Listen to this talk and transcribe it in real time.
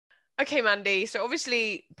Okay, Mandy. So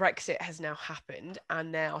obviously Brexit has now happened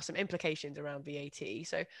and there are some implications around VAT.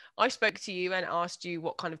 So I spoke to you and asked you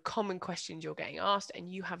what kind of common questions you're getting asked,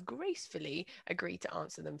 and you have gracefully agreed to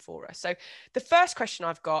answer them for us. So the first question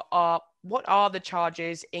I've got are, what are the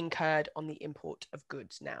charges incurred on the import of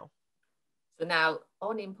goods now? So now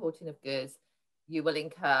on importing of goods, you will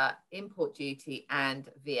incur import duty and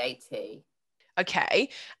VAT. Okay.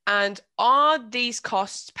 And are these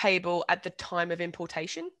costs payable at the time of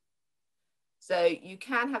importation? So you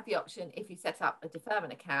can have the option, if you set up a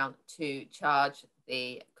deferment account, to charge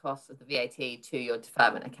the cost of the VAT to your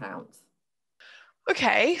deferment account.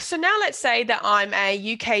 Okay, so now let's say that I'm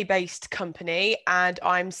a UK-based company and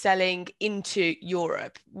I'm selling into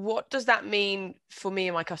Europe. What does that mean for me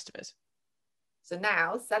and my customers? So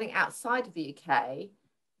now selling outside of the UK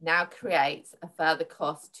now creates a further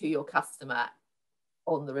cost to your customer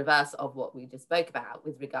on the reverse of what we just spoke about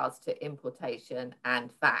with regards to importation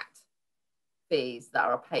and VAT fees that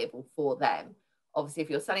are payable for them. Obviously, if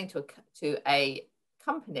you're selling to a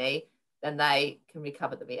company, then they can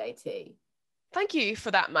recover the VAT. Thank you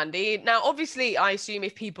for that, Mandy. Now, obviously, I assume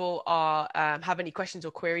if people are have any questions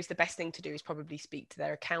or queries, the best thing to do is probably speak to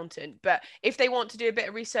their accountant. But if they want to do a bit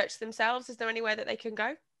of research themselves, is there anywhere that they can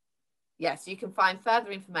go? Yes, you can find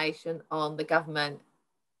further information on the government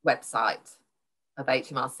website of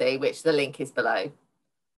HMRC, which the link is below.